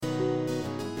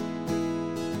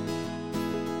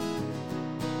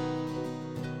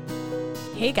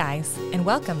Hey guys, and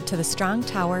welcome to the Strong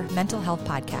Tower Mental Health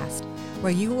Podcast,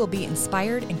 where you will be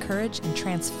inspired, encouraged, and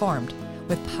transformed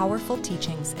with powerful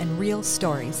teachings and real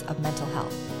stories of mental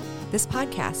health. This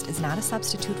podcast is not a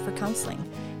substitute for counseling.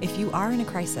 If you are in a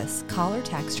crisis, call or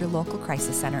text your local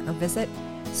crisis center or visit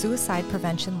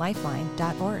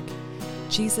suicidepreventionlifeline.org.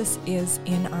 Jesus is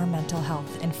in our mental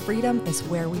health, and freedom is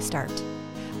where we start.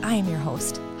 I am your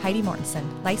host, Heidi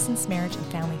Mortensen, licensed marriage and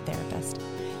family therapist.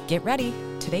 Get ready.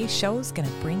 Today's show is going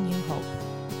to bring you hope.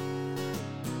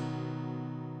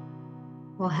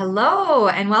 Well, hello,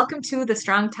 and welcome to the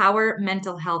Strong Tower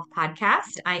Mental Health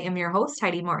Podcast. I am your host,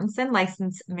 Heidi Mortensen,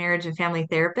 licensed marriage and family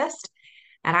therapist.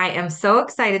 And I am so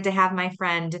excited to have my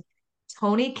friend,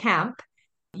 Tony Kemp.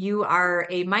 You are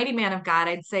a mighty man of God.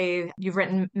 I'd say you've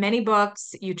written many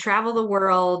books. You travel the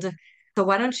world. So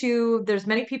why don't you, there's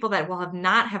many people that will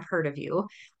have heard of you.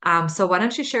 So why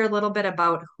don't you share a little bit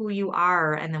about who you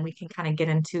are, and then we can kind of get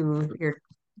into your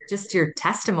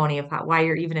testimony of why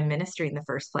you're even in ministry in the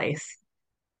first place.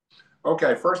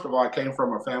 Okay, first of all, I came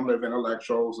from a family of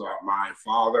intellectuals. My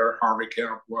father, Harvey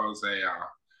Kemp,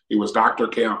 he was Dr.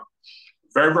 Kemp.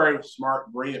 Very, very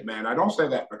smart, brilliant man. I don't say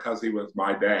that because he was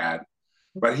my dad,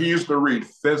 but he used to read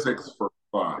physics for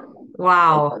fun.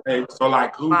 Wow. Okay? So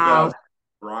like who does,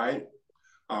 right?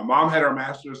 Mom had her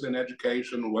master's in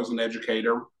education, was an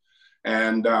educator.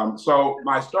 And so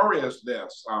my story is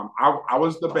this. I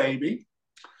was the baby.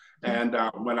 And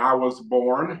when I was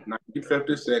born,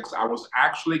 1956, I was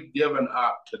actually given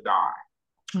up to die.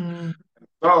 Mm.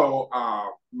 So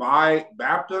my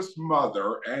Baptist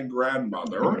mother and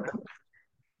grandmother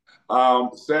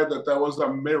said that there was a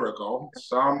miracle.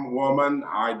 Some woman,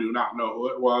 I do not know who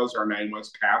it was, her name was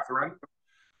Catherine,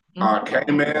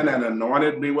 came in and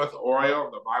anointed me with oil.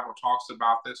 The Bible talks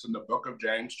about this in the book of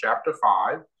James, chapter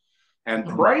 5, and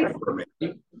prayed for me.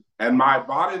 And my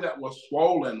body that was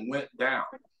swollen went down.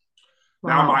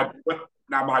 Wow.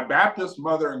 Now my Baptist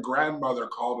mother and grandmother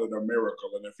called it a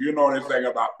miracle. And if you know anything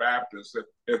about Baptists,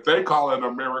 if they call it a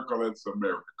miracle, it's a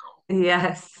miracle.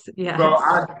 Yes, yes.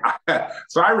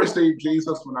 So I received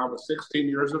Jesus when I was 16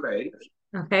 years of age.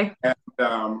 Okay. And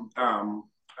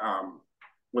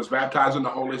was baptized in the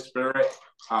Holy Spirit.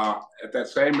 At that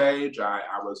same age, I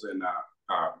was in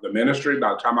the ministry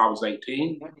by the time I was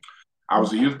 18. I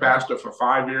was a youth pastor for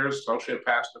 5 years, associate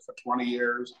pastor for 20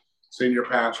 years, senior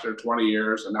pastor 20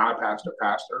 years, and now I pastor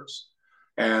pastors.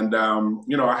 And,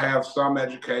 I have some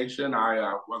education.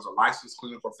 I was a licensed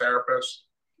clinical therapist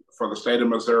for the state of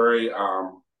Missouri,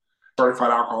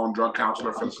 certified alcohol and drug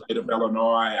counselor for the state of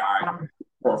Illinois.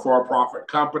 For a for-profit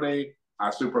company,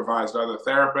 I supervised other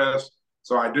therapists.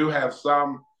 So I do have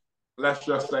some, let's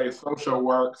just say, social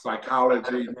work,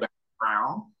 psychology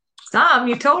background. Some,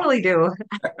 you totally do.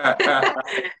 And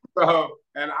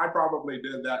I probably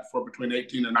did that for between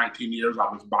 18 and 19 years. I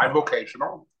was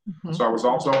bivocational. Mm-hmm. So I was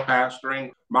also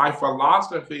pastoring. My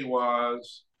philosophy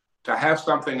was to have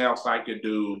something else I could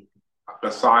do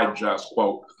besides just,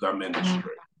 quote, the ministry. Mm-hmm.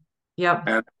 Yep.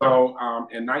 And so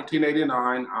in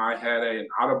 1989, I had an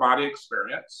out-of-body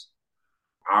experience.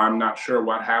 I'm not sure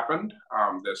what happened.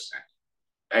 This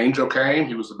angel came.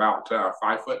 He was about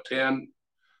 5'10",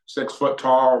 6 foot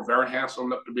tall, very handsome,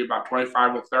 looked to be about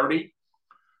 25 or 30.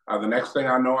 The next thing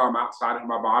I know, I'm outside of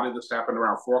my body. This happened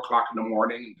around 4 o'clock in the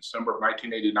morning in December of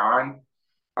 1989.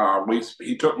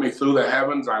 He took me through the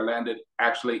heavens. I landed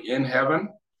actually in heaven.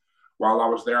 While I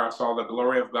was there, I saw the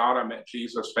glory of God. I met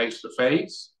Jesus face to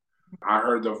face. I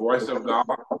heard the voice of God.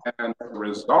 And the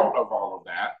result of all of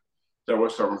that, there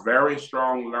were some very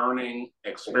strong learning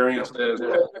experiences.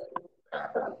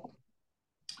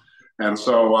 And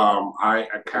so I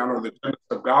encountered the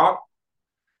goodness of God.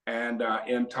 And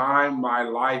in time, my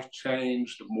life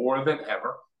changed more than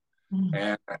ever. Mm-hmm.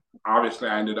 And obviously,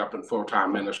 I ended up in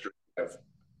full-time ministry. I've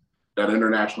done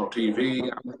international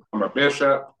TV. I'm a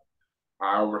bishop.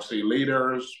 I oversee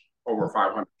leaders, over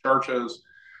 500 churches.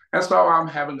 And so I'm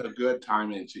having a good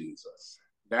time in Jesus.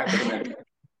 That's amazing.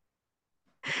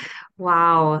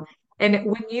 Wow. And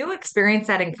when you experienced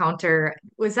that encounter,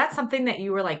 was that something that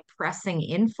you were like pressing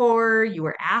in for, you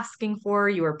were asking for,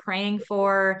 you were praying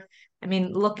for? I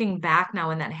mean, looking back now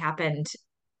when that happened,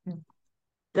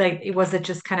 like, was it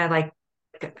just kind of like,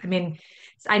 I mean,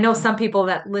 I know some people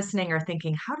that listening are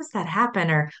thinking, how does that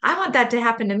happen? Or I want that to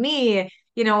happen to me.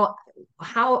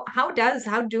 How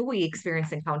do we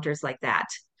experience encounters like that?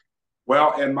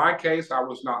 Well, in my case, I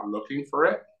was not looking for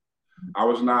it. I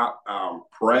was not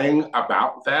praying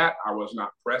about that. I was not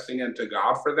pressing into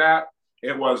God for that.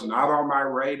 It was not on my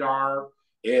radar.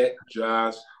 It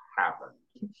just happened.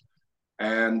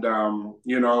 And,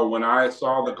 when I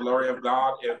saw the glory of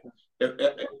God,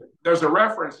 there's a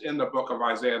reference in the book of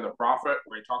Isaiah the prophet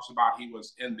where he talks about he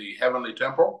was in the heavenly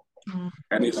temple. Mm-hmm.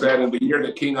 And he said, in the year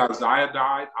that King Uzziah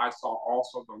died, I saw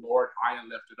also the Lord high and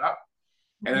lifted up.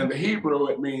 And in the Hebrew,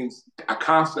 it means a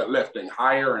constant lifting,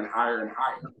 higher and higher and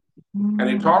higher. And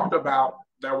he talked about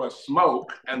there was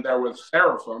smoke and there was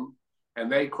seraphim,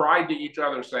 and they cried to each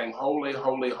other saying, holy,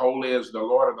 holy, holy is the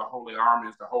Lord of the holy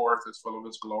armies. The whole earth is full of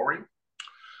his glory.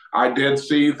 I did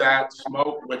see that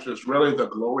smoke, which is really the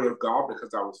glory of God,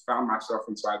 because I found myself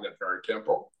inside that very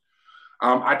temple.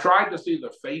 I tried to see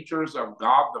the features of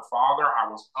God the Father. I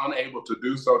was unable to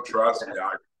do so. Trust me,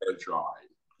 I really tried.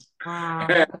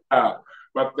 Wow.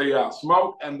 But the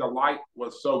smoke and the light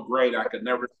was so great, I could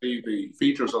never see the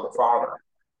features of the Father.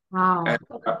 Wow. And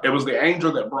it was the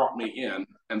angel that brought me in.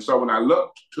 And so when I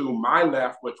looked to my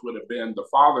left, which would have been the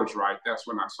Father's right, that's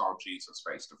when I saw Jesus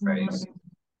face to face.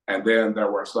 Mm-hmm. And then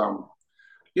there were some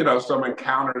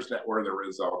encounters that were the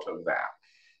result of that.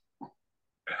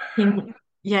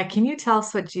 Can you tell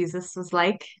us what Jesus was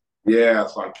like?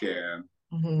 Yes, I can.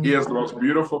 Mm-hmm. He is the most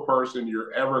beautiful person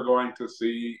you're ever going to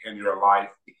see in your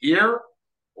life, here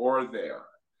or there.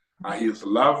 He is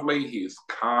lovely. He's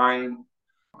kind.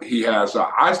 He has,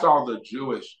 I saw the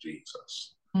Jewish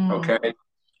Jesus. Okay.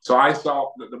 So I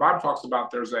saw, the Bible talks about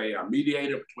there's a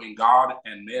mediator between God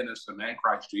and men, is the man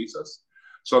Christ Jesus.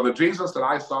 So the Jesus that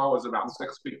I saw was about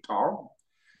 6 feet tall.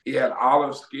 He had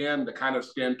olive skin, the kind of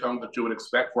skin tone that you would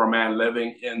expect for a man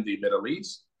living in the Middle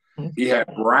East. He had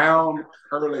brown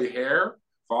curly hair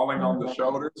falling on the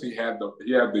shoulders. He had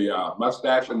the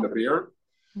mustache and the beard.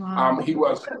 Wow. He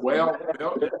was well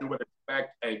built, as you would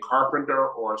expect a carpenter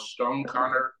or a stone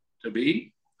cutter to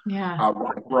be. Yeah.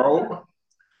 White robe.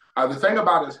 The thing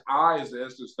about his eyes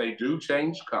is they do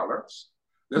change colors.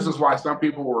 This is why some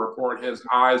people will report his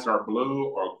eyes are blue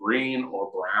or green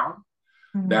or brown.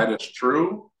 Mm-hmm. That is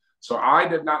true. So I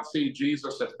did not see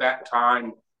Jesus at that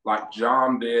time like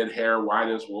John did, hair white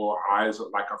as wool, eyes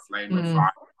like a flame of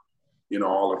fire,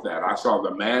 all of that. I saw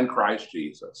the man Christ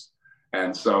Jesus.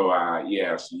 And so,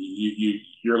 yes,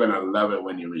 you're going to love it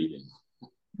when you read it.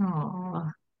 Oh,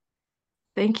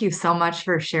 thank you so much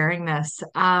for sharing this.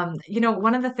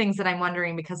 One of the things that I'm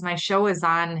wondering, because my show is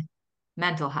on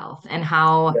mental health and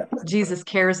how Jesus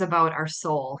cares about our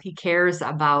soul. He cares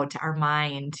about our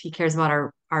mind. He cares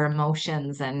about our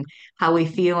emotions and how we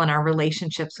feel in our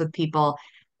relationships with people.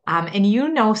 And you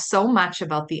know so much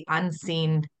about the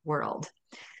unseen world.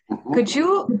 Could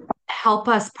you help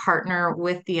us partner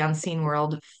with the unseen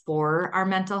world for our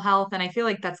mental health? And I feel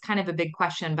like that's kind of a big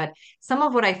question, but some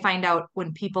of what I find out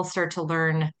when people start to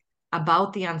learn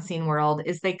about the unseen world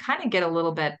is they kind of get a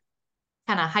little bit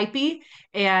kind of hypey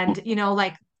and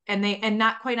and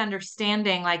not quite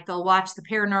understanding, like they'll watch the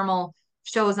paranormal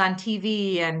shows on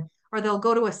TV or they'll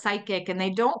go to a psychic and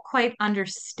they don't quite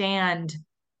understand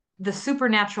the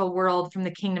supernatural world from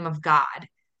the kingdom of God.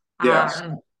 Yes.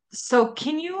 So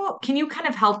can you kind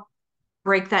of help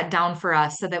break that down for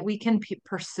us so that we can be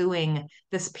pursuing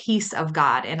this peace of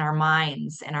God in our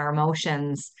minds and our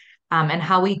emotions, and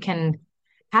how we can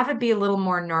have it be a little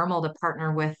more normal to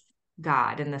partner with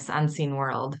God in this unseen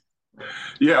world?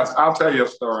 Yes, I'll tell you a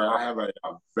story. I have a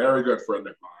very good friend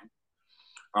of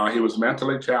mine. He was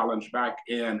mentally challenged back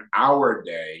in our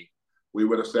day. We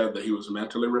would have said that he was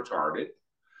mentally retarded.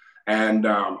 And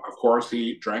of course,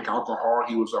 he drank alcohol.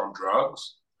 He was on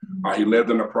drugs. He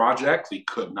lived in the projects. He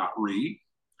could not read.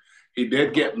 He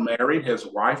did get married. His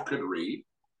wife could read.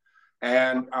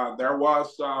 And there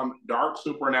was some dark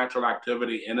supernatural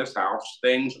activity in his house.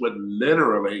 Things would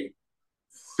literally,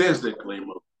 physically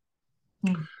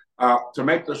move. To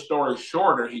make the story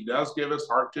shorter, he does give his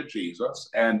heart to Jesus.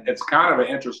 And it's kind of an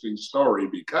interesting story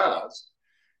because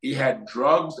he had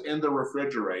drugs in the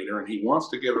refrigerator and he wants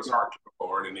to give his heart to the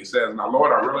Lord. And he says, now,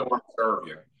 Lord, I really want to serve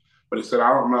you. But he said,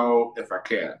 I don't know if I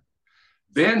can.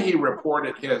 Then he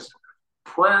reported his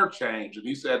prayer change. And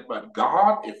he said, but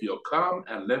God, if you'll come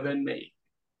and live in me.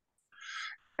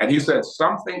 And he said,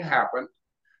 something happened.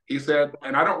 He said,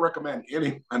 and I don't recommend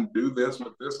anyone do this,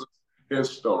 but this is his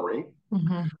story.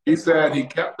 Mm-hmm. He said he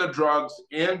kept the drugs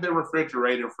in the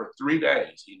refrigerator for 3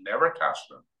 days. He never touched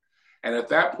them. And at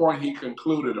that point, he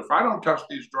concluded, if I don't touch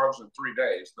these drugs in 3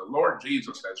 days, the Lord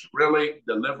Jesus has really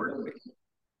delivered me.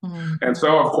 Mm-hmm. And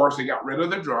so, of course, he got rid of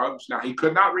the drugs. Now, he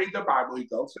could not read the Bible. He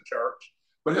goes to church,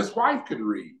 but his wife could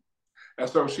read. And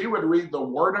so she would read the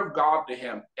word of God to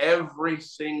him every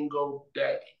single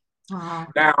day. Wow.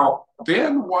 Now,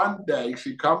 then one day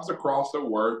she comes across a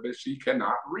word that she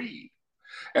cannot read.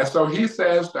 And so he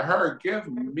says to her, give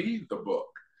me the book.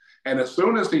 And as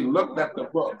soon as he looked at the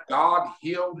book, God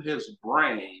healed his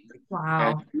brain.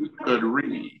 Wow. And he could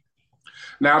read.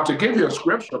 Now, to give you a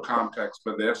scriptural context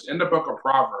for this, in the book of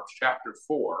Proverbs, chapter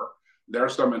 4, there are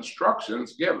some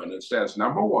instructions given. It says,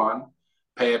 number one,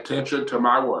 pay attention to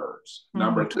my words.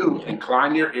 Number two,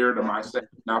 incline your ear to my saying.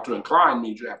 Now, to incline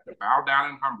means you have to bow down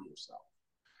and humble yourself,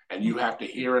 and you have to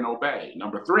hear and obey.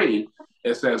 Number three,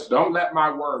 it says, don't let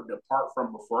my word depart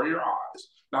from before your eyes.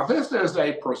 Now, this is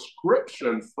a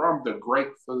prescription from the great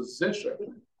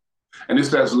physician. And he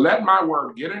says, let my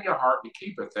word get in your heart and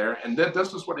keep it there. And then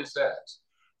this is what he says.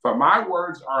 For my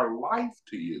words are life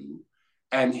to you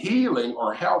and healing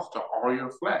or health to all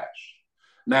your flesh.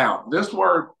 Now, this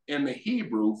word in the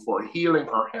Hebrew for healing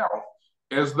or health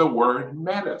is the word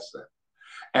medicine.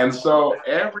 And so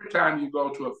every time you go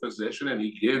to a physician and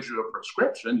he gives you a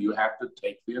prescription, you have to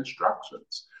take the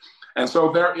instructions. And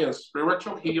so there is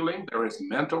spiritual healing, there is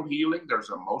mental healing, there's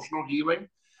emotional healing,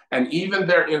 and even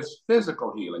there is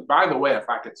physical healing. By the way, if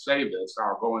I could say this,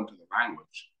 I'll go into the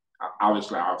language.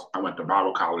 Obviously, I went to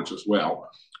Bible college as well,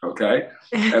 okay?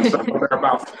 And so there are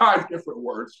about 5 different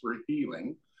words for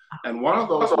healing. And one of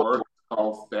those words is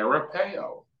called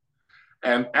therapeo.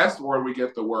 And that's where we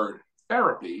get the word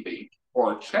therapy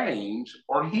or change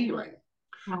or healing.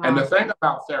 And the thing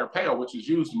about therapeo, which is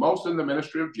used most in the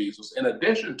ministry of Jesus, in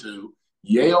addition to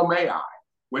Yale May I,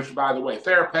 which, by the way,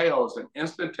 therapeo is an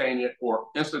instantaneous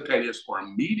or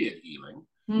immediate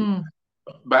healing.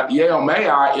 But Yale May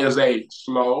I is a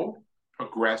slow,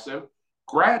 progressive,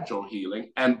 gradual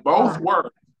healing. And both words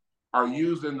are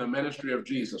used in the ministry of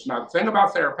Jesus. Now, the thing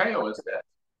about therapeo is that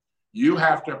you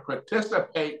have to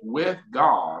participate with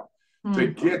God to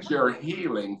get your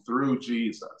healing through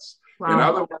Jesus. Wow. In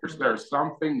other words, there's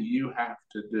something you have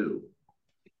to do.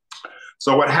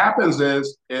 So what happens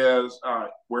is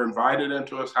we're invited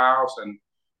into his house, and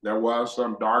there was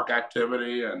some dark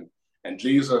activity, and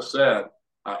Jesus said,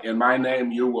 in my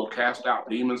name, you will cast out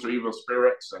demons or evil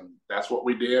spirits. And that's what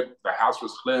we did. The house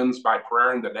was cleansed by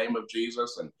prayer in the name of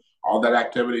Jesus, and all that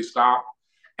activity stopped.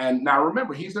 And now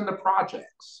remember, he's in the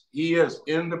projects. He is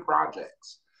in the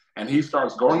projects. And he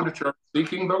starts going to church,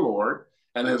 seeking the Lord,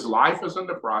 and his life is in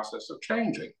the process of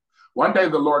changing. One day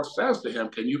the Lord says to him,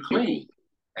 can you clean?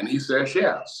 And he says,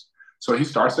 yes. So he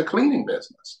starts a cleaning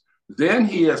business. Then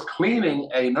he is cleaning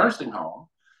a nursing home,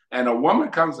 and a woman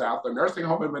comes out, the nursing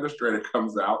home administrator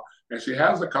comes out, and she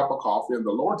has a cup of coffee, and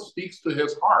the Lord speaks to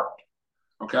his heart.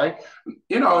 Okay?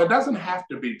 You know, it doesn't have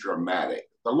to be dramatic.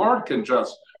 The Lord can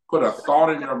just put a thought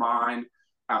in your mind,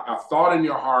 a thought in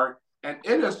your heart, and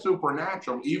it is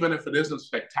supernatural, even if it isn't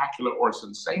spectacular or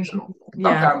sensational.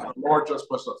 Sometimes the Lord just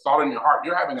puts a thought in your heart.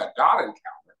 You're having a God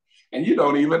encounter, and you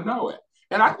don't even know it.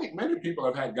 And I think many people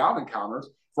have had God encounters.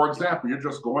 For example, you're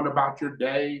just going about your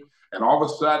day, and all of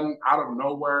a sudden, out of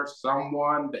nowhere,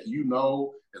 someone that you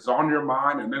know is on your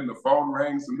mind, and then the phone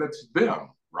rings, and it's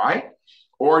them, right?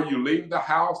 Or you leave the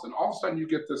house, and all of a sudden you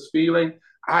get this feeling,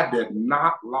 I did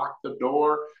not lock the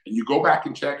door, and you go back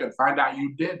and check and find out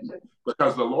you didn't,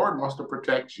 because the Lord wants to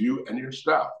protect you and your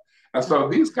stuff. And so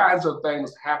these kinds of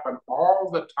things happen all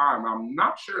the time. I'm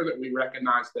not sure that we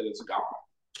recognize that it's God.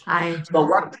 I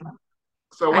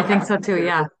think so too,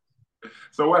 yeah.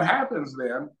 So what happens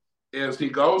then is he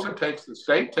goes and takes the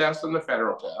state test and the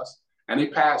federal test, and he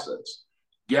passes.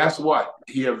 Guess what?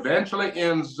 He eventually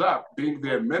ends up being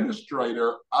the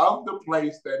administrator of the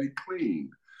place that he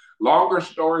cleaned. Longer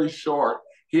story short,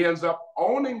 he ends up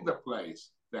owning the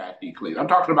place that he cleaned. I'm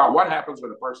talking about what happens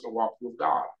when a person walks with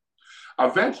God.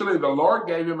 Eventually, the Lord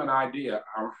gave him an idea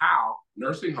on how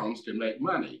nursing homes can make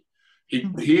money.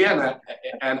 He and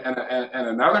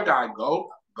another guy go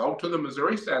to the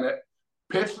Missouri Senate,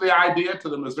 pitch the idea to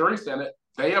the Missouri Senate.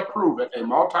 They approve it. A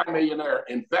multimillionaire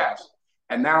invests.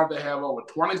 And now they have over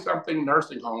 20-something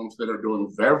nursing homes that are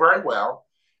doing very, very well.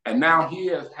 And now he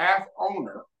is half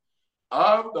owner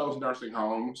of those nursing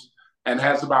homes and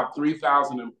has about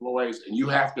 3,000 employees. And you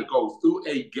have to go through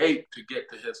a gate to get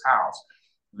to his house.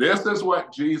 This is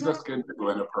what Jesus can do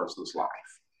in a person's life.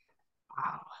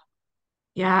 Wow.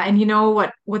 Yeah. And you know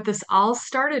what this all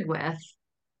started with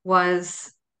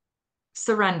was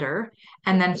surrender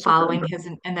and then following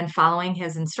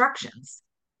his instructions.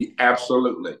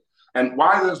 Absolutely. And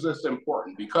why is this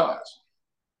important? Because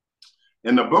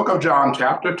in the book of John,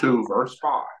 chapter 2, verse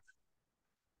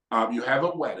 5, you have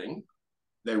a wedding.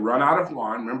 They run out of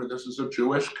wine. Remember, this is a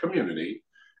Jewish community.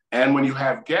 And when you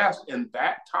have guests in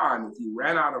that time, if you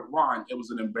ran out of wine, it was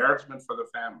an embarrassment for the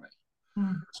family.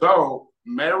 So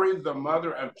Mary, the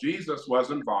mother of Jesus,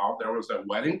 was involved. There was a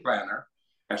wedding planner.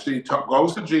 And she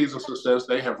goes to Jesus and says,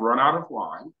 they have run out of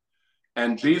wine.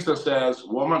 And Jesus says,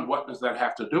 woman, what does that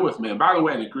have to do with me? And by the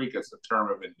way, in the Greek, it's a term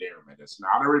of endearment. It's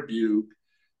not a rebuke.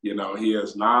 You know, he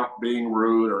is not being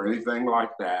rude or anything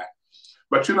like that.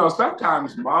 But you know,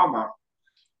 sometimes mama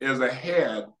is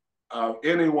ahead of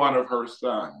any one of her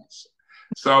sons.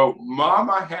 So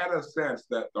mama had a sense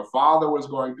that the father was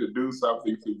going to do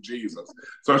something through Jesus.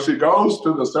 So she goes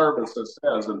to the service and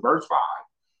says in verse 5,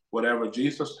 whatever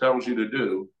Jesus tells you to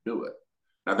do it.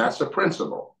 Now that's a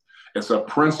principle. It's a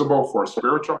principle for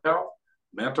spiritual health,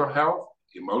 mental health,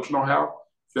 emotional health,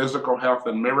 physical health,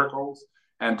 and miracles,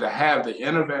 and to have the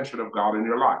intervention of God in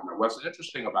your life. Now, what's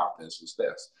interesting about this is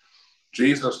this.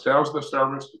 Jesus tells the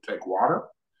servants to take water.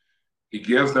 He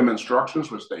gives them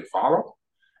instructions, which they follow,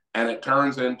 and it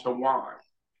turns into wine.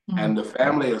 And the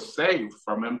family is saved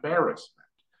from embarrassment.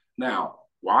 Now,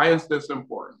 why is this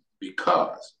important?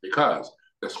 Because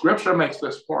the scripture makes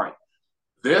this point.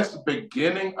 This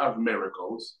beginning of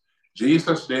miracles,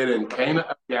 Jesus did in Cana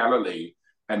of Galilee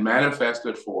and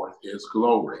manifested forth his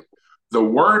glory. The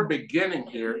word beginning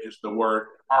here is the word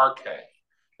arche.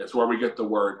 It's where we get the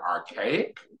word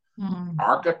archaic,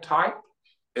 archetype.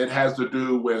 It has to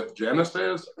do with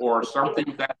Genesis or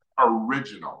something that's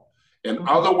original. In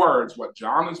other words, what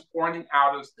John is pointing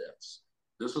out is this.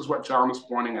 This is what John is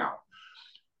pointing out.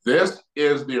 This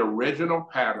is the original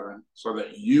pattern so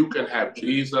that you can have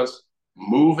Jesus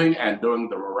moving and doing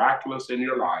the miraculous in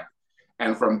your life.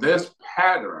 And from this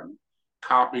pattern,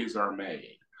 copies are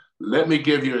made. Let me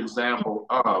give you an example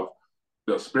of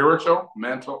the spiritual,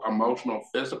 mental, emotional,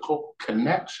 physical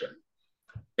connection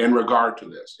in regard to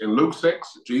this. In Luke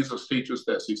 6, Jesus teaches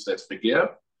this. He says, forgive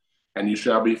and you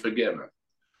shall be forgiven.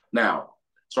 Now,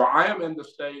 so I am in the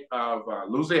state of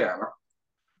Louisiana.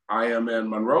 I am in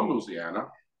Monroe, Louisiana.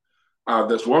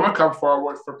 This woman comes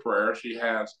forward for prayer. She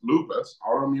has lupus,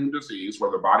 autoimmune disease,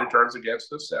 where the body turns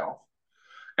against itself,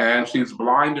 and she's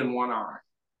blind in one eye.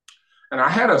 And I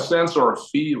had a sense or a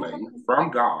feeling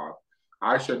from God,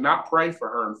 I should not pray for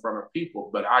her in front of people,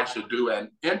 but I should do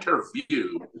an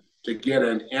interview to get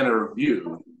an inner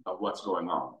view of what's going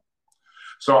on.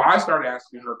 So I started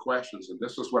asking her questions, and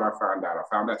this is what I found out. I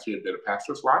found out she had been a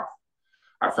pastor's wife.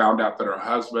 I found out that her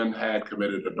husband had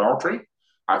committed adultery.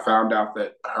 I found out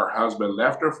that her husband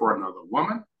left her for another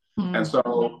woman. And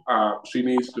so she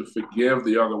needs to forgive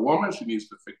the other woman. She needs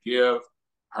to forgive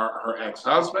her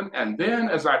ex-husband. And then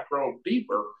as I probed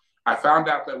deeper, I found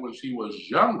out that when she was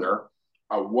younger,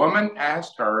 a woman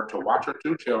asked her to watch her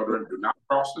two children, do not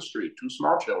cross the street, two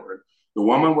small children. The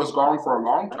woman was gone for a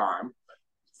long time.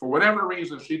 For whatever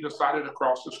reason, she decided to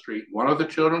cross the street. One of the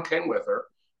children came with her.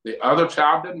 The other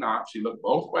child did not. She looked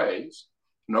both ways.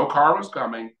 No car was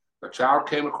coming. The child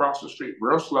came across the street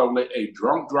real slowly. A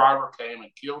drunk driver came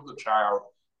and killed the child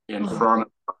in front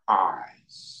of her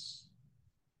eyes.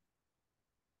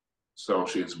 So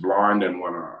she's blind in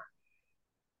one eye.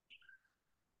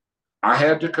 I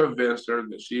had to convince her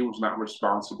that she was not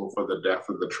responsible for the death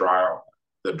of the child.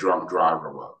 The drunk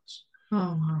driver was.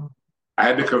 I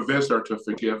had to convince her to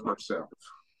forgive herself.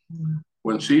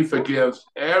 When she forgives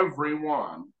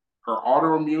everyone, her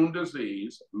autoimmune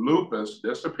disease, lupus,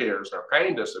 disappears, her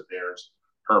pain disappears,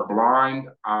 her blind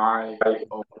eye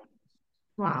opens.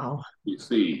 Wow. She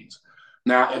sees.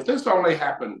 Now, if this only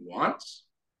happened once,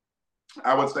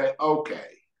 I would say, okay,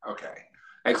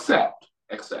 except.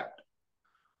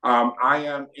 I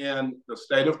am in the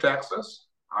state of Texas.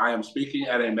 I am speaking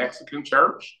at a Mexican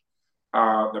church.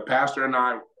 The pastor and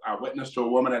I witnessed to a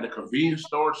woman at a convenience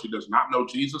store. She does not know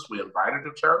Jesus. We invited her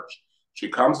to church. She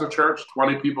comes to church.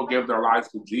 20 people give their lives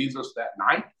to Jesus that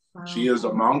night. Wow. She is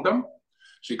among them.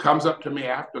 She comes up to me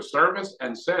after service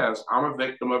and says, I'm a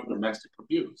victim of domestic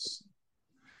abuse.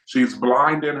 She's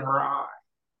blind in her eye.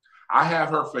 I have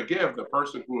her forgive the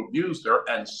person who abused her,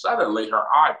 and suddenly her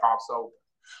eye pops open.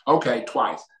 Okay,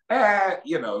 twice.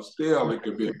 Still it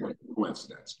could be a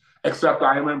coincidence. Except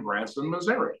I am in Branson,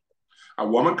 Missouri. A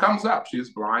woman comes up. She's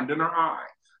blind in her eye.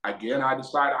 Again, I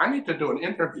decide I need to do an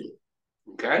interview.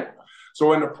 Okay?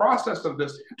 So in the process of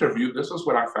this interview, this is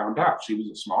what I found out. She was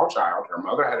a small child. Her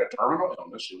mother had a terminal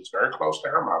illness. She was very close to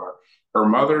her mother. Her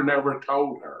mother never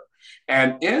told her.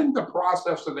 And in the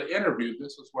process of the interview,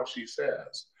 this is what she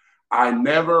says. I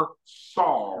never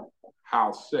saw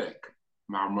how sick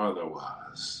my mother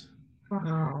was.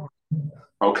 Wow.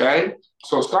 Okay?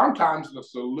 So sometimes the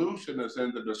solution is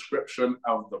in the description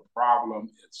of the problem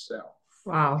itself.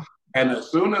 Wow. And as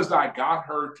soon as I got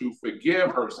her to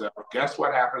forgive herself, guess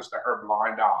what happens to her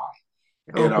blind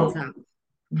eye?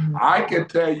 I can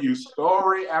tell you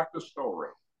story after story.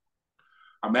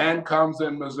 A man comes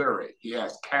in Missouri. He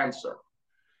has cancer.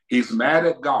 He's mad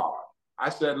at God. I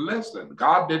said, listen,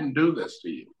 God didn't do this to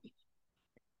you.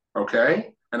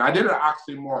 Okay? And I did an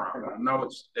oxymoron. I know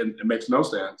it makes no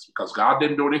sense because God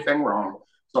didn't do anything wrong.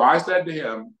 So I said to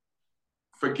him,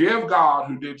 forgive God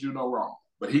who did you no wrong,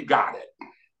 but he got it.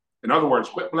 In other words,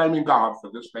 quit blaming God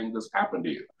for this thing that's happened to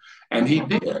you. And he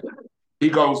did. He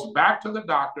goes back to the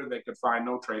doctor. They could find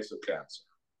no trace of cancer.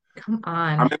 Come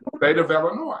I'm on. in the state of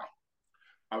Illinois.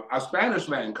 A Spanish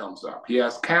man comes up. He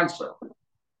has cancer.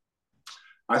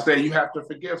 I say you have to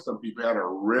forgive some people. He had a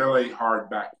really hard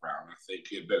background. I think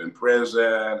he had been in prison,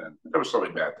 and there were so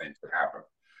many bad things that happened.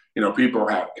 You know, people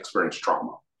have experienced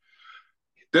trauma.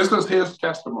 This is his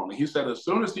testimony. He said as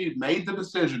soon as he made the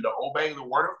decision to obey the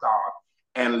word of God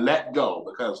and let go,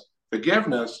 because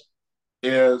forgiveness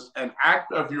is an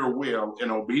act of your will in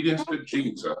obedience to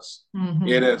Jesus. Mm-hmm.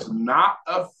 It is not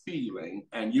a feeling,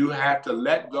 and you have to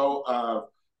let go of,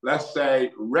 let's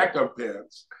say,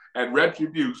 recompense and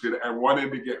retribution and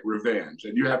wanting to get revenge.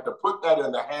 And you have to put that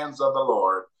in the hands of the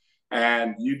Lord,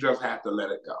 and you just have to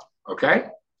let it go. Okay?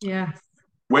 Yeah.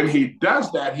 When he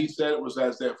does that, he said it was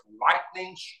as if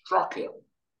lightning struck him.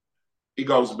 He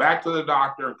goes back to the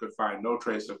doctor and could find no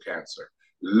trace of cancer.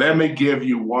 Let me give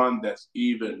you one that's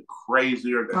even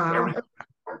crazier than everything.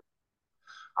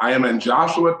 I am in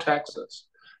Joshua, Texas.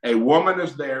 A woman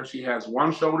is there. She has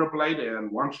one shoulder blade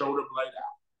in, one shoulder blade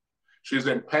out. She's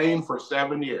in pain for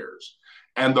 7 years.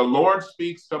 And the Lord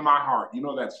speaks to my heart. You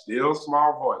know that still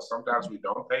small voice sometimes we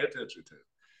don't pay attention to.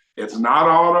 It's not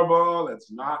audible.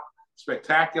 It's not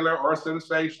spectacular or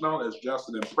sensational. It's just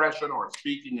an impression or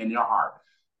speaking in your heart.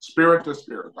 Spirit to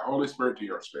spirit, the Holy Spirit to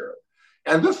your spirit.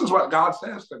 And this is what God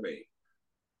says to me.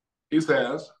 He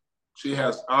says, she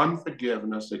has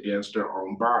unforgiveness against her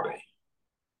own body.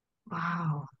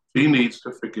 Wow. She needs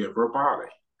to forgive her body.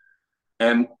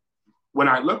 And when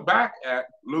I look back at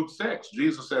Luke 6,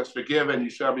 Jesus says, forgive and you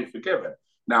shall be forgiven.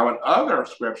 Now, in other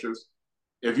scriptures,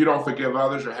 if you don't forgive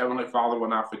others, your heavenly Father will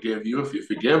not forgive you. If you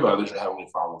forgive others, your heavenly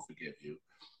Father will forgive you.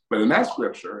 But in that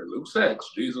scripture, in Luke 6,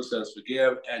 Jesus says,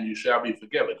 forgive and you shall be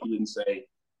forgiven. He didn't say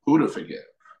who to forgive.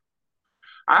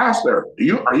 I asked her,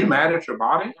 are you mad at your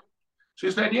body?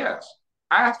 She said, yes.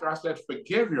 I asked her, I said,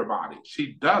 forgive your body.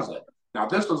 She doesn't. Now,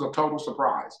 this was a total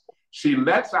surprise. She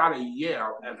lets out a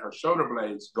yell and her shoulder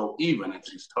blades go even and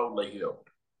she's totally healed.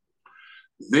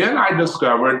 Then I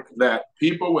discovered that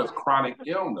people with chronic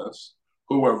illness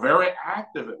who were very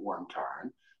active at one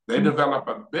time, they develop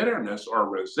a bitterness or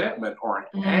resentment or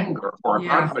an anger or an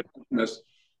unforgiveness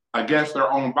against their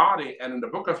own body. And in the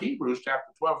book of Hebrews,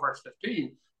 chapter 12, verse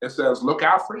 15, it says, look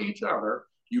out for each other.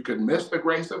 You can miss the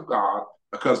grace of God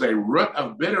because a root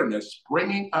of bitterness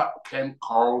springing up can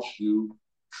cause you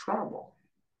trouble.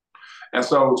 And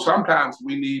so sometimes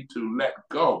we need to let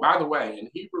go. By the way, in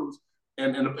Hebrews,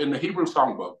 in the Hebrew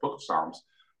songbook, book of Psalms,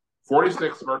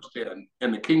 46 verse 10,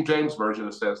 in the King James Version,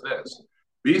 it says this,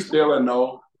 be still and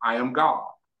know I am God.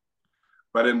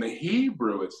 But in the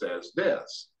Hebrew, it says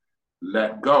this,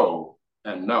 let go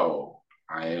and know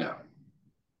I am.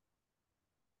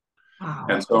 Wow.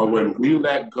 And so when we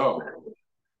let go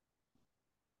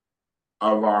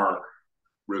of our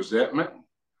resentment,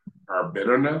 our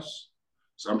bitterness,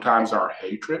 sometimes our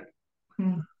hatred,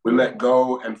 we let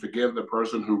go and forgive the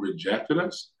person who rejected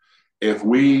us. If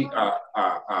we,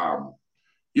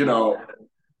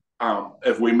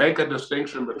 if we make a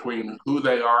distinction between who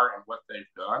they are and what they've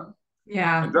done,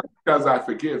 and just because I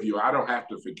forgive you, I don't have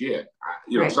to forget.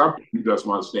 Some people you just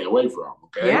want to stay away from.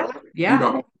 Okay.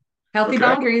 Yeah. Healthy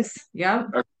boundaries. Yeah.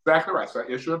 That's exactly right. It's an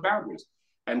issue of boundaries,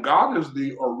 and God is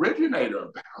the originator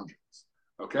of boundaries.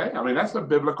 Okay. I mean, that's a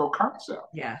biblical concept.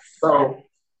 Yes. So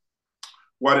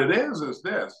what it is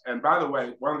this, and by the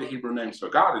way, one of the Hebrew names for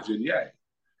God is Yeh.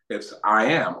 It's I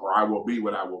am, or I will be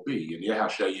what I will be. And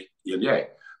Yeh.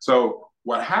 So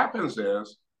what happens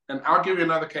is, and I'll give you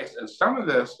another case, and some of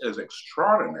this is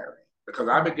extraordinary because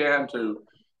I began to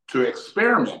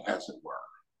experiment, as it were,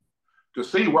 to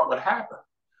see what would happen.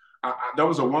 There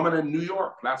was a woman in New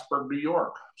York, Plattsburgh, New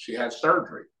York. She had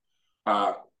surgery.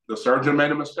 The surgeon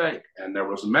made a mistake, and there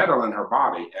was metal in her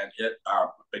body, and it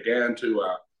began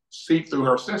to seep through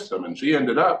her system, and she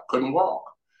ended up couldn't walk.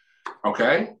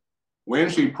 Okay? When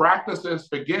she practices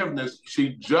forgiveness,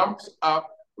 she jumps up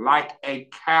like a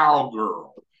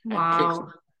cowgirl and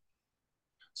kicks.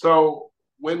 So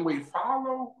when we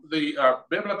follow the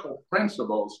biblical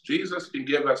principles, Jesus can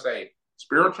give us a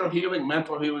spiritual healing,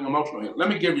 mental healing, emotional healing. Let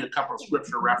me give you a couple of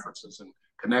scripture references and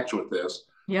connect with this.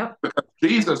 Yep. Because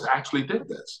Jesus actually did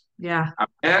this. Yeah. A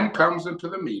man comes into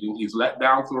the meeting. He's let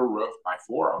down through a roof by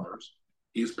 4 others.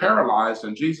 He's paralyzed,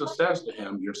 and Jesus says to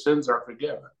him, your sins are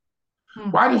forgiven.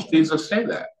 Why does Jesus say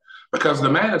that? Because the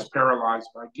man is paralyzed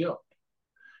by guilt.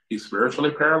 He's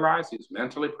spiritually paralyzed. He's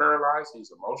mentally paralyzed.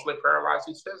 He's emotionally paralyzed.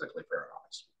 He's physically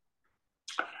paralyzed.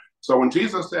 So when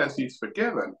Jesus says he's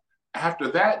forgiven, after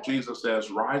that, Jesus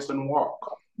says, rise and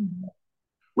walk.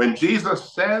 When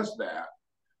Jesus says that,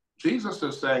 Jesus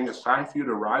is saying it's time for you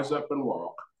to rise up and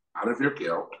walk out of your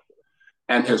guilt.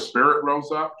 And his spirit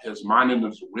rose up, his mind and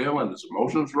his will and his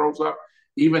emotions rose up.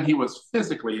 Even he was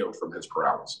physically healed from his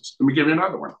paralysis. Let me give you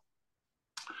another one.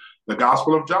 The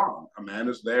Gospel of John. A man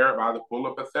is there by the pool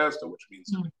of Bethesda, which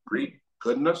means Greek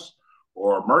goodness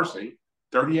or mercy,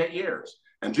 38 years.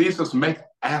 And Jesus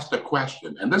asked a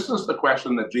question. And this is the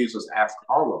question that Jesus asked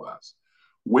all of us.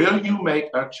 Will you make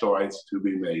a choice to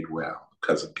be made well?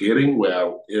 Because getting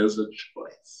well is a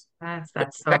choice.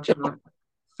 That's so true.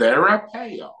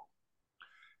 Therapeo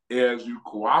is you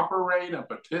cooperate and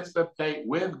participate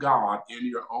with God in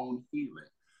your own healing.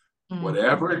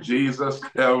 Whatever Jesus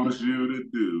tells you to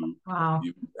do, wow.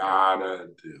 you gotta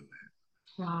do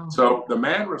it. Wow. So the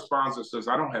man responds and says,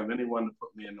 I don't have anyone to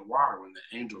put me in the water when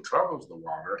the angel troubles the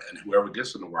water, and whoever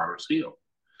gets in the water is healed.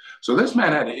 So this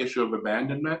man had an issue of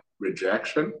abandonment,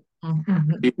 rejection.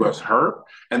 He was hurt.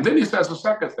 And then he says the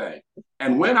second thing,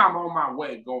 and when I'm on my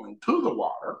way going to the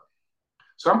water,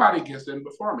 somebody gets in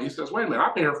before me. He says, wait a minute,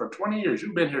 I've been here for 20 years.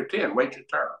 You've been here 10. Wait your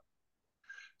turn.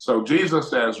 So Jesus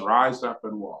says, rise up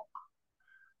and walk.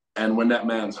 And when that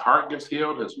man's heart gets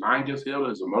healed, his mind gets healed,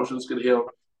 his emotions get healed,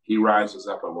 he rises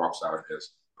up and walks out of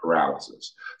his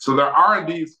paralysis. So there are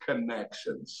these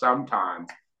connections sometimes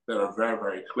that are very,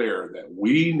 very clear that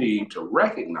we need to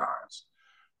recognize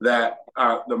that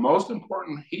the most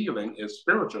important healing is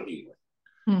spiritual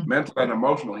healing, mental and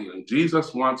emotional healing.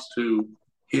 Jesus wants to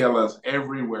heal us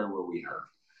everywhere where we hurt.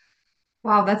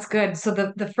 Wow, that's good. So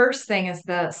the first thing is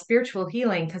the spiritual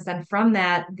healing, because then from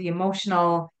that, the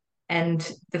emotional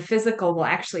and the physical will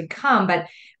actually come. But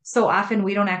so often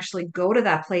we don't actually go to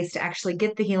that place to actually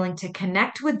get the healing, to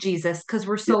connect with Jesus, because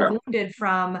we're so wounded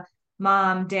from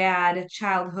mom, dad,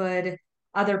 childhood,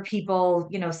 other people,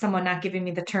 someone not giving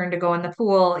me the turn to go in the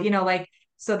pool, like,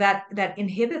 so that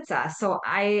inhibits us. So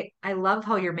I love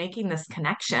how you're making this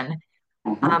connection.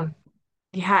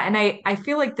 Yeah, and I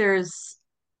feel like there's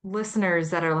listeners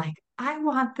that are like, I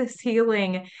want this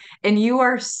healing. And you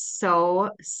are so,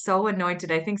 so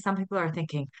anointed. I think some people are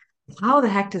thinking, how the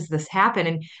heck does this happen?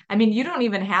 And I mean, you don't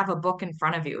even have a book in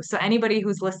front of you. So anybody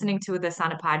who's listening to this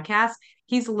on a podcast,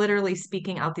 he's literally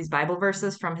speaking out these Bible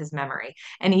verses from his memory.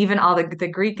 And even all the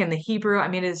Greek and the Hebrew. I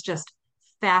mean, it's just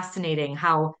fascinating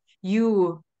how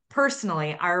you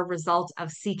personally are a result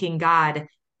of seeking God,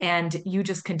 and you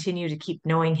just continue to keep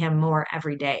knowing him more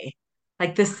every day.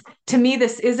 Like this, to me,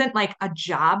 this isn't like a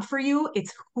job for you,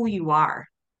 it's who you are.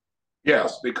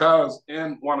 Yes, because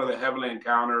in one of the heavenly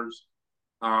encounters,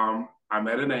 I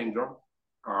met an angel.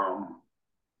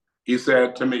 He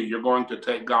said to me, you're going to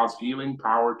take God's healing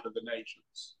power to the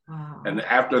nations. Wow. And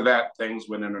after that, things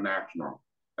went international.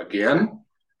 Again,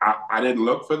 I didn't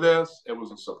look for this. It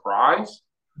was a surprise.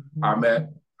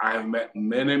 I have met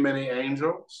many, many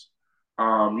angels.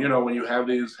 When you have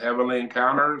these heavenly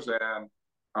encounters and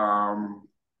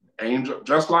angel,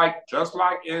 just like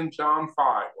in John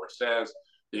 5, where it says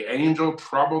the angel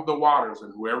troubled the waters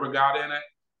and whoever got in it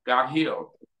got healed.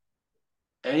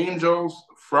 Angels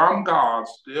from God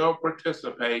still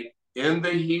participate in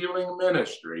the healing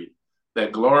ministry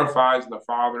that glorifies the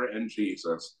Father and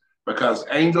Jesus, because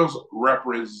angels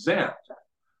represent,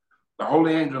 the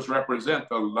holy angels represent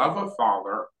the love of the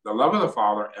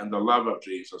Father and the love of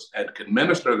Jesus, and can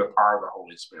minister the power of the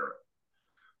Holy Spirit.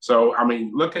 So, I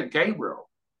mean, look at Gabriel.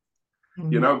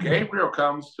 Gabriel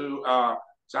comes to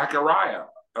Zechariah.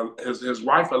 His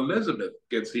wife Elizabeth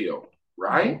gets healed,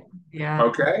 right? Yeah.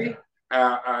 Okay.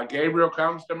 Gabriel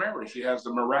comes to Mary. She has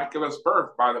the miraculous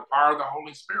birth by the power of the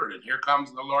Holy Spirit, and here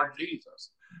comes the Lord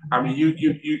Jesus. I mean,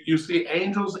 you see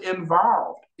angels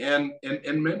involved in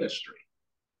ministry.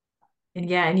 And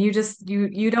yeah, and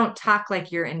you don't talk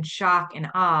like you're in shock and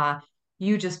awe.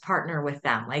 You just partner with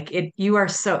them. Like you are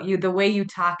the way you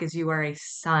talk is you are a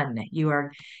son. You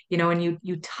are, and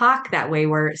you talk that way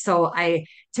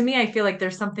to me, I feel like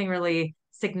there's something really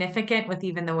significant with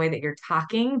even the way that you're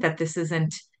talking, that this is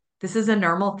a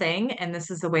normal thing, and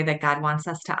this is the way that God wants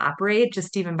us to operate,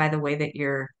 just even by the way that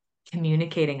you're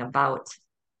communicating about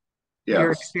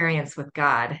your experience with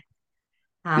God.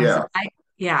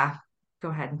 Yeah, go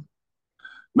ahead.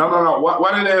 No.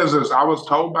 What it is I was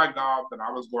told by God that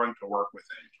I was going to work with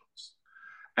angels,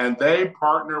 and they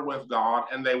partner with God,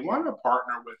 and they want to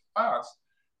partner with us.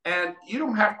 And you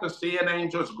don't have to see an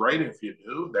angel. It's great if you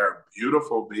do. They're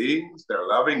beautiful beings. They're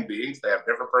loving beings. They have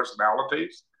different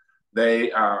personalities. They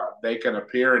can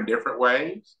appear in different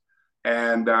ways.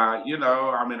 And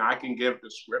I can give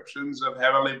descriptions of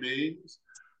heavenly beings.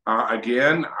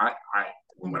 Again,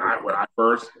 when I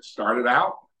first started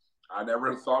out, I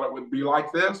never thought it would be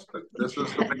like this, but this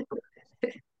is the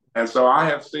picture. And so I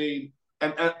have seen,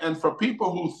 and for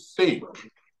people who think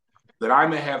that I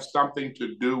may have something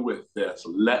to do with this.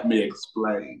 Let me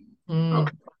explain. Mm,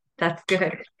 Okay, that's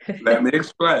good. let me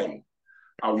explain.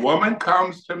 A woman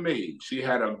comes to me. She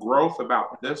had a growth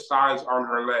about this size on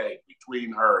her leg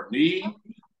between her knee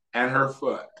and her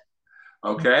foot.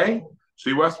 Okay?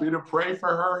 She wants me to pray for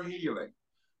her healing.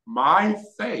 My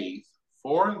faith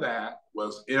for that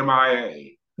was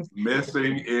MIA,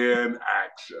 missing in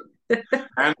action.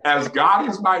 And as God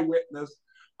is my witness,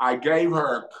 I gave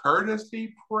her a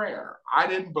courtesy prayer. I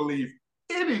didn't believe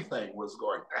anything was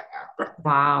going to happen.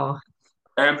 Wow.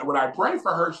 And when I prayed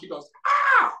for her, she goes,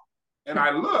 ah! And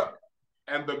I look,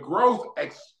 and the growth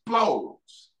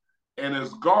explodes and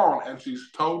is gone, and she's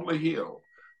totally healed.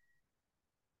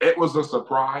 It was a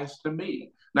surprise to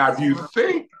me. Now, if you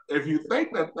think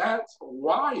that that's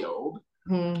wild,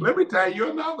 Mm, let me tell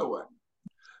you another one.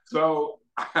 So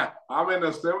I'm in the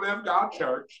Assembly of God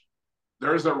church.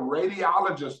 There's a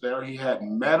radiologist there. He had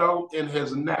metal in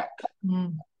his neck,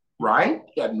 mm, right?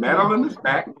 He had metal in his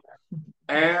neck,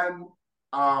 and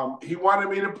he wanted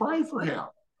me to pray for him.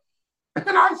 And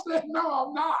I said, no,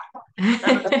 I'm not. And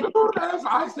as mm. soon as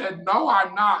I said, no,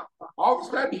 I'm not, all of a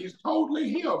sudden he's totally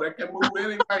healed and can move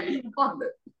any way he wanted.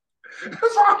 So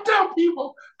I tell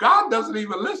people, God doesn't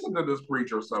even listen to this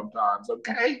preacher sometimes,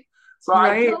 okay? So I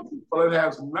Right. tell people it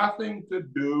has nothing to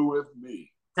do with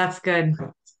me, That's good.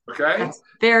 okay? That's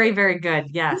very, very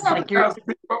good. Yes. Yeah, Like you're.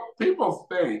 because people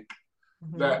think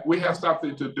Mhm. that we have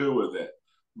something to do with it,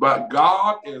 but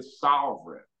God is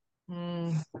sovereign.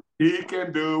 Mm, He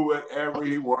can do whatever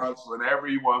he wants, whenever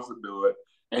he wants to do it,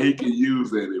 and he can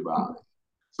use anybody.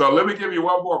 So let me give you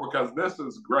one more because this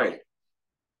is great.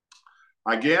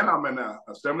 Again, I'm in the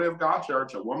Assembly of God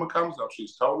church. A woman comes up.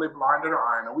 She's totally blind in her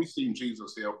eye. And we've seen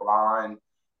Jesus heal blind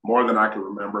more than I can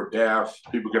remember, deaf.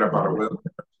 People get up out of wheelchairs,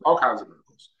 all kinds of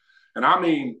miracles. And I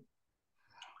mean,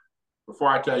 before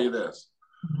I tell you this,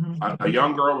 mhm. a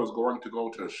young girl was going to go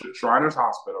to Shriners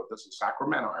Hospital. This is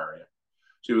Sacramento area.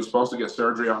 She was supposed to get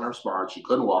surgery on her spine. She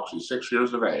couldn't walk. She's 6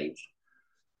 years of age.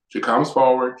 She comes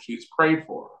forward. She's prayed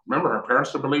for. Remember, her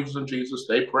parents are believers in Jesus.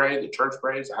 They pray. The church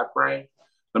prays. I pray.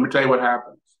 Let me tell you what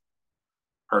happens.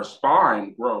 Her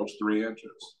spine grows 3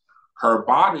 inches. Her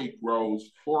body grows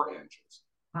 4 inches.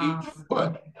 Wow. Each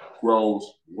foot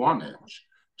grows 1 inch.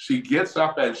 She gets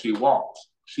up and she walks.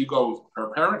 She goes, her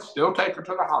parents still take her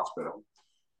to the hospital.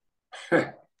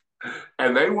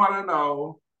 And they want to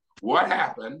know what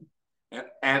happened.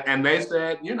 And they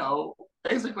said,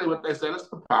 basically what they said is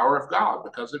the power of God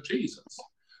because of Jesus.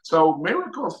 So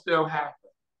miracles still happen.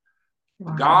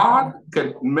 Wow. God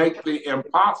can make the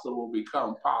impossible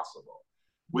become possible.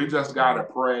 We just got to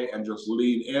pray and just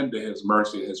lean into his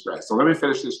mercy and his grace. So let me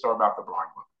finish this story about the blind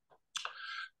woman.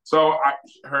 So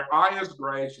her eye is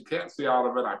gray. She can't see out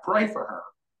of it. I pray for her.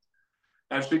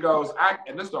 And she goes,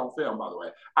 and this don't film, by the way.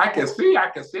 I can see, I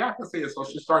can see, I can see it. So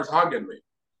she starts hugging me.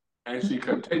 And she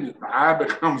continues. Her eye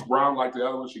becomes brown like the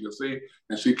other one. She can see.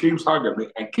 And she keeps hugging me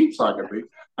and keeps hugging me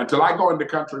until I go into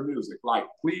country music. Like,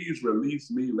 please release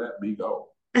me, let me go.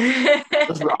 This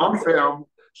is on film.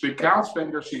 She counts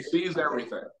fingers. She sees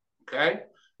everything. Okay.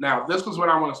 Now, this is what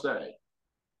I want to say.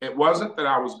 It wasn't that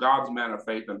I was God's man of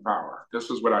faith and power. This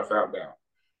is what I found out.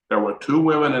 There were two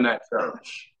women in that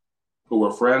church who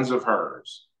were friends of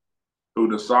hers who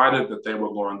decided that they were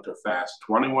going to fast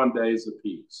 21 days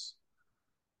apiece,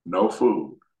 no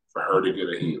food, for her to get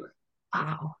a healing.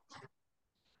 Wow.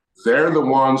 They're the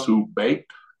ones who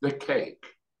baked the cake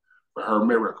for her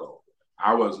miracle.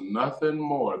 I was nothing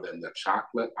more than the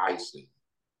chocolate icing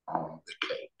on the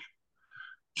cake.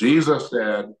 Jesus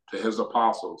said to his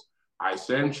apostles, I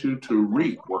sent you to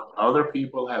reap what other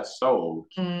people have sowed,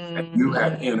 and you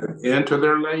have Mm, entered into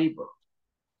their labor,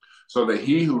 so that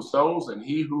he who sows and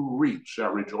he who reaps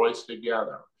shall rejoice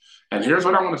together. And here's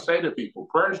what I want to say to people.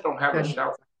 Prayers don't have a good.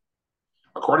 shelf.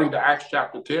 According to Acts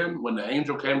chapter 10, when the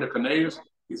angel came to Cornelius,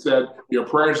 he said, your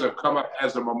prayers have come up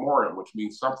as a memorial, which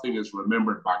means something is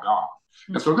remembered by God.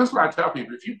 And so this is what I tell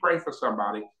people. If you pray for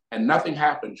somebody and nothing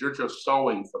happens, you're just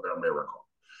sowing for their miracle.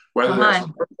 Whether Come that's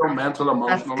on. spiritual, mental,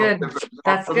 That's emotional, or good. physical, or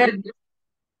That's for me. good.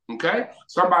 Okay?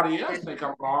 Somebody else may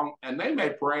come along and they may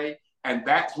pray, and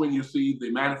that's when you see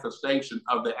the manifestation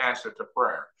of the answer to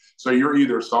prayer. So you're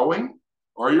either sowing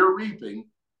or you're reaping,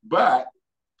 but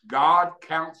God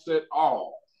counts it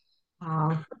all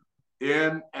Wow.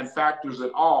 in and factors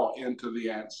it all into the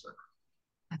answer.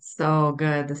 That's so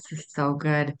good. This is so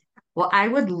good. Well, I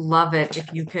would love it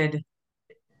if you could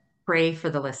pray for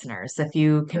the listeners, if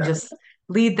you can Yeah, just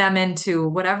lead them into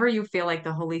whatever you feel like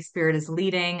the Holy Spirit is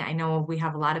leading. I know we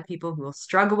have a lot of people who will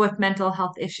struggle with mental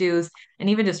health issues and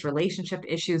even just relationship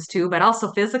issues too, but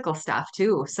also physical stuff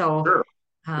too. So, sure,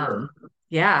 um, sure,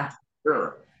 yeah.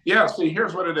 sure. Yeah, see,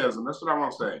 here's what it is, and this is what I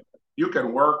want to say. You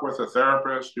can work with a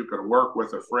therapist, you can work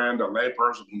with a friend, a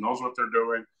layperson who knows what they're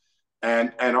doing,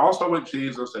 and also with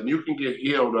Jesus, and you can get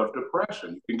healed of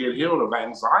depression. You can get healed of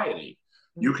anxiety.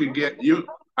 You can get you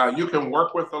can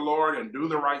work with the Lord and do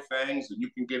the right things, and you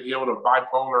can get healed of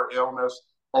bipolar illness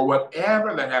or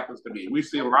whatever that happens to be. We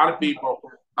see a lot of people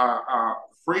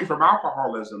free from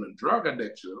alcoholism and drug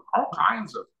addiction, all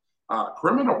kinds of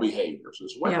criminal behaviors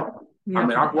as well. Yeah. I Yeah.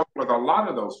 mean, I've worked with a lot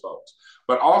of those folks,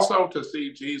 but also to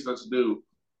see Jesus do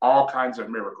all kinds of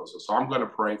miracles. And so I'm going to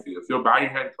pray for you. If you'll bow your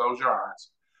head, close your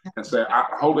eyes, and say,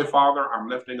 Holy Father, I'm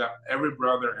lifting up every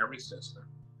brother, every sister.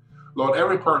 Lord,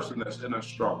 every person that's in a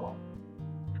struggle.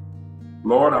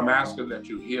 Lord, I'm asking that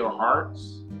you heal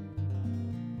hearts,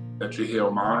 that you heal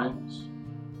minds,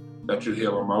 that you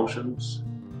heal emotions,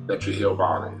 that you heal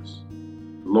bodies.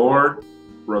 Lord,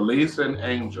 release an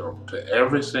angel to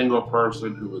every single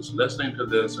person who is listening to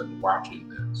this and watching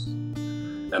this.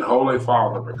 And Holy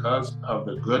Father, because of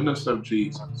the goodness of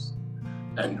Jesus,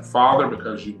 and Father,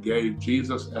 because you gave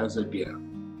Jesus as a gift,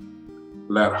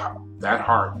 let that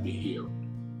heart be healed.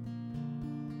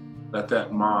 Let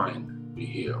that mind be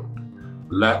healed.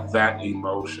 Let that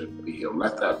emotion be healed.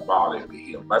 Let that body be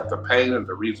healed. Let the pain and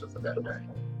the reason for that pain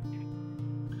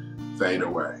fade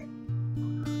away.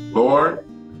 Lord,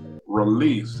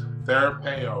 release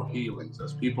therapeo healings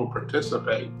as people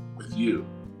participate with you.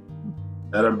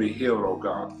 Let them be healed, oh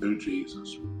God, through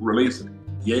Jesus. Release it.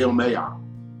 Yeomea.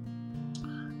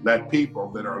 Let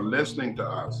people that are listening to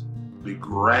us be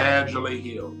gradually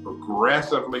healed,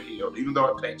 progressively healed, even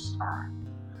though it takes time.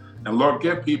 And Lord,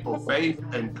 give people faith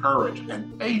and courage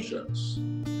and patience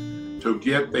to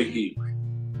get the healing.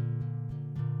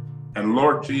 And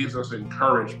Lord Jesus,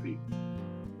 encourage people.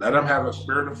 Let them have a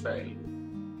spirit of faith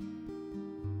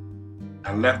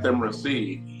and let them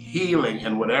receive healing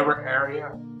in whatever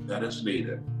area that is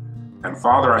needed. And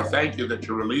Father, I thank you that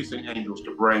you're releasing angels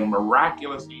to bring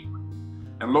miraculous healing.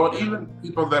 And Lord, even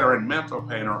people that are in mental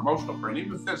pain or emotional pain,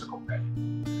 even physical pain,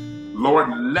 Lord,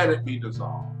 let it be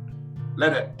dissolved.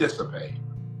 Let it dissipate.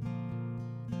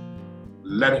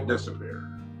 Let it disappear.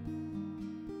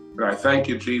 And I thank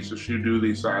you, Jesus, you do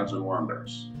these signs and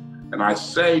wonders. And I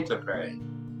say to pain,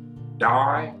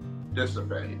 die,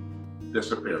 dissipate,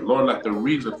 disappear. Lord, let the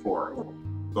reason for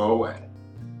it go away.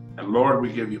 And Lord,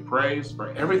 we give you praise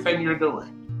for everything you're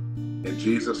doing. In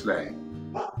Jesus' name,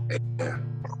 amen.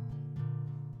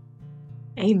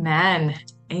 Amen.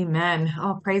 Amen.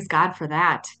 Oh, praise God for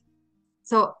that.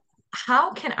 So,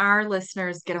 how can our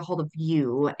listeners get a hold of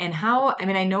you? And how, I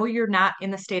mean, I know you're not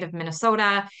in the state of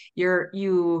Minnesota.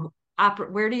 You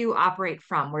operate, where do you operate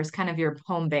from? Where's kind of your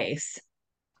home base?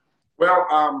 Well,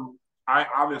 I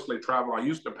obviously travel. I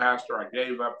used to pastor. I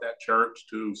gave up that church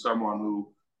to someone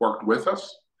who worked with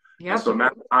us. And Yep. so now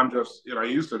I'm just, I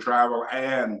used to travel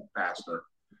and pastor.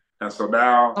 And so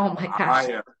now Oh my I gosh.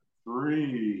 am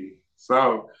free.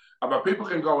 So, but people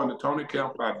can go into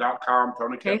TonyKemp.com,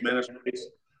 Tony Kemp Okay. Ministries.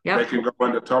 They Yep. can go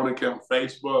into Tony Kemp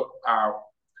Facebook.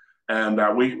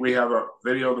 And we have a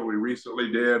video that we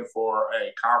recently did for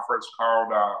a conference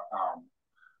called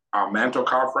Mantle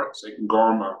Conference. You can go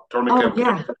on Tony Oh Kemp.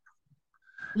 yeah.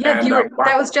 Yeah, And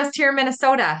that was just here in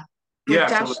Minnesota with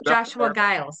yes, it was Joshua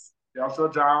Giles.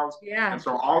 Joshua Giles. Yeah. And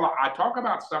so I talk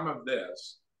about some of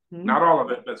this, Mhm. not all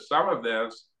of it, but some of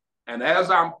this. And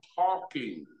as I'm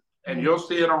talking, and you'll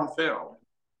see it on film,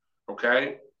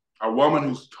 okay? A woman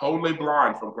who's totally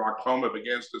blind from glaucoma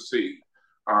begins to see.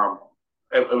 Um,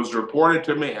 it was reported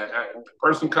to me. A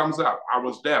person comes up. I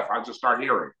was deaf. I just start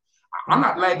hearing. I'm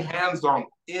not laying hands on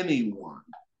anyone.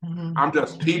 Mhm. I'm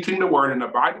just teaching the word. And the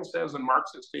Bible says in Mark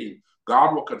 16,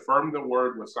 God will confirm the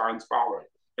word with signs following.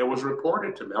 It was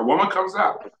reported to me. A woman comes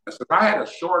up and says, I had a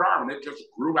short arm and it just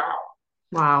grew out.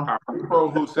 Wow. People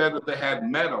who said that they had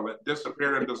metal, it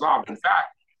disappeared and dissolved. In fact,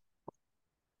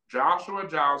 Joshua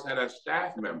Giles had a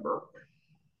staff member.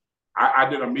 I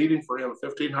did a meeting for him,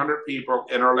 1,500 people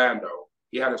in Orlando.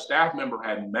 He had a staff member who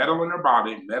had metal in her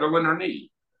body, metal in her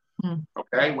knee. Mhm.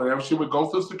 Okay, whenever she would go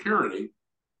through security,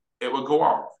 it would go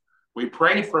off. We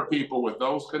prayed for people with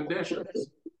those conditions.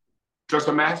 Just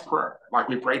a mass prayer, like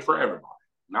we prayed for everybody,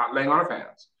 not laying on of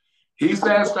hands. He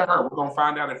says to her, we're going to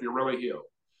find out if you're really healed.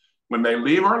 When they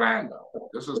leave Orlando,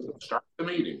 this is the start of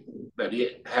the meeting that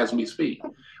he has me speak.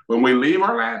 When we leave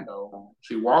Orlando,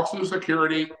 she walks through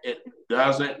security, it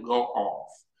doesn't go off.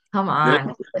 Come This on.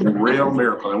 is a real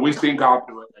miracle. And we've seen God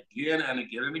do it again and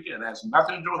again and again. It has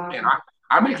nothing to do with me. And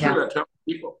I make sure Yeah. that tells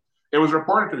people. It was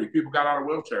reported to me, people got out of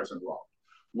wheelchairs and walked.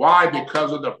 Why?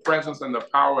 Because of the presence and the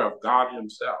power of God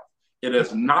himself. It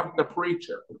is not the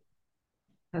preacher.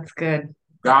 That's good.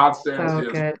 God sends So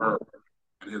his good. word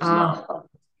and his Oh, love.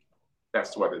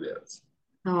 That's what it is.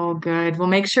 Oh, good. Well,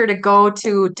 make sure to go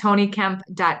to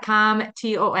tonykemp.com,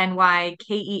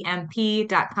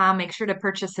 TONYKEMP.com. Make sure to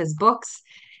purchase his books,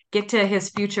 get to his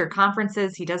future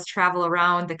conferences. He does travel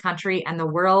around the country and the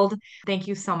world. Thank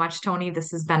you so much, Tony.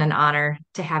 This has been an honor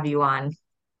to have you on.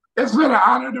 It's been an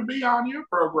honor to be on your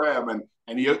program,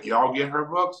 and y'all get her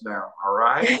books now. All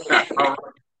right. All right.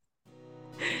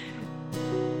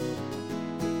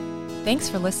 Thanks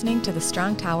for listening to the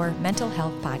Strong Tower Mental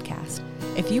Health Podcast.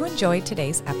 If you enjoyed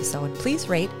today's episode, please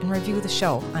rate and review the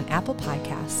show on Apple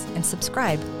Podcasts and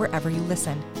subscribe wherever you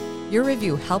listen. Your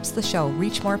review helps the show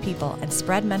reach more people and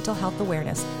spread mental health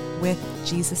awareness with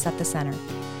Jesus at the center.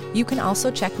 You can also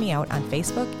check me out on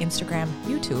Facebook, Instagram,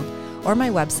 YouTube, or my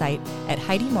website at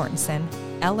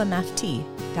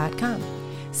HeidiMortensonLMFT.com.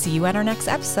 See you at our next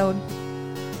episode.